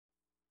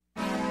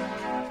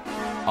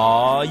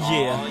Oh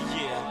yeah.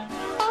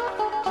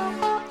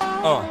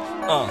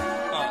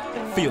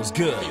 Feels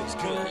good.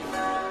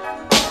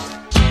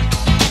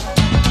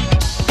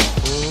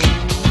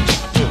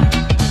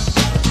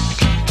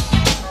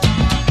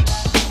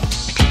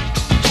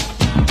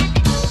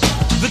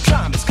 The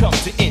time has come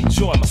to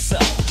enjoy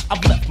myself.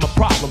 I've left my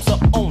problems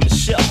up on the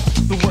shelf.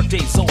 The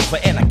workday's over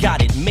and I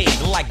got it made.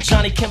 Like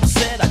Johnny Kemp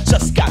said, I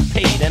just got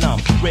paid and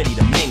I'm ready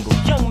to mingle.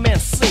 Young man,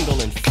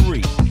 single and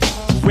free,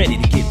 ready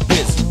to get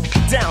busy.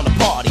 Down to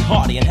party,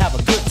 hardy and have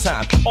a good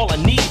time. All I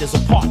need is a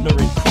partner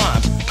in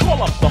crime.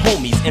 Call up the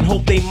homies and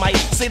hope they might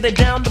say they're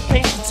down to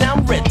paint the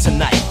town red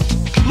tonight.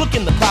 Look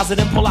in the closet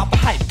and pull out the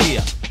hype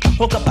gear.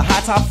 Hook up the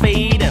high top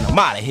fade and I'm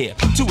out of here.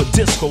 To a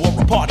disco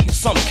or a party of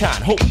some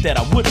kind. Hope that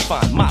I would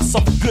find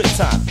myself a good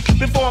time.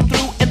 Before I'm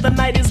through and the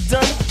night is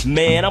done,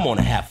 man, I'm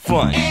gonna have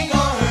fun. Ain't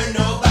gonna hurt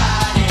nobody.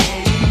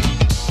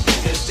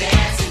 We're just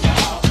dancing,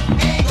 y'all.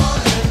 Ain't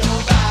gonna hurt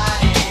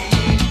nobody.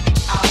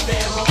 Out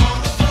there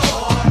on the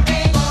floor.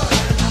 Ain't gonna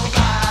hurt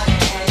nobody.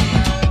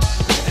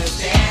 We're just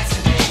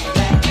dancing, baby.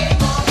 Ain't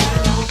gonna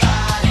hurt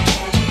nobody.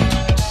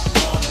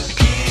 Gonna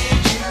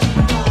give you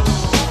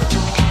more.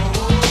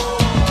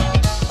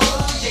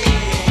 Oh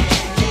yeah,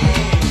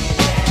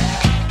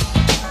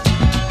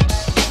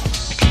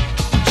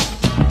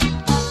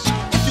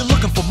 If you're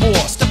looking for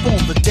more, step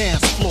on the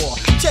dance floor.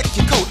 Check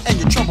your coat and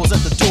your troubles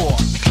at the door.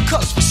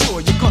 Cause for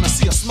sure you're gonna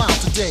see a smile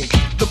today.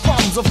 The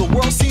problems of the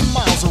world seem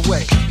miles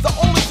away. The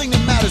only thing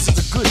that matters is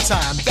a good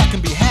time that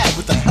can be had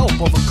with the help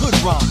of a good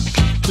rhyme.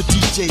 The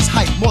DJ's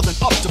hype more than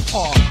up to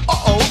par.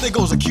 Uh-oh, there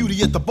goes a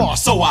cutie at the bar.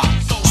 So I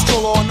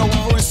stroll on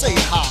over and say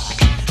hi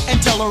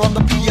and tell her I'm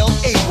the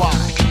PLAY.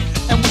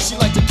 And would she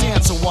like to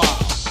dance a while?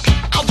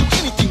 I'll do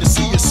anything to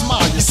see you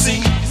smile, you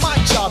see. My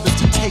job is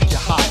to take you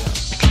higher.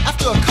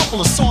 After a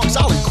couple of songs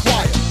I'll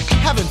inquire.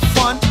 Having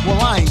fun? Well,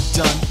 I ain't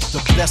done.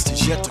 The best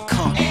is yet to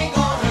come. ain't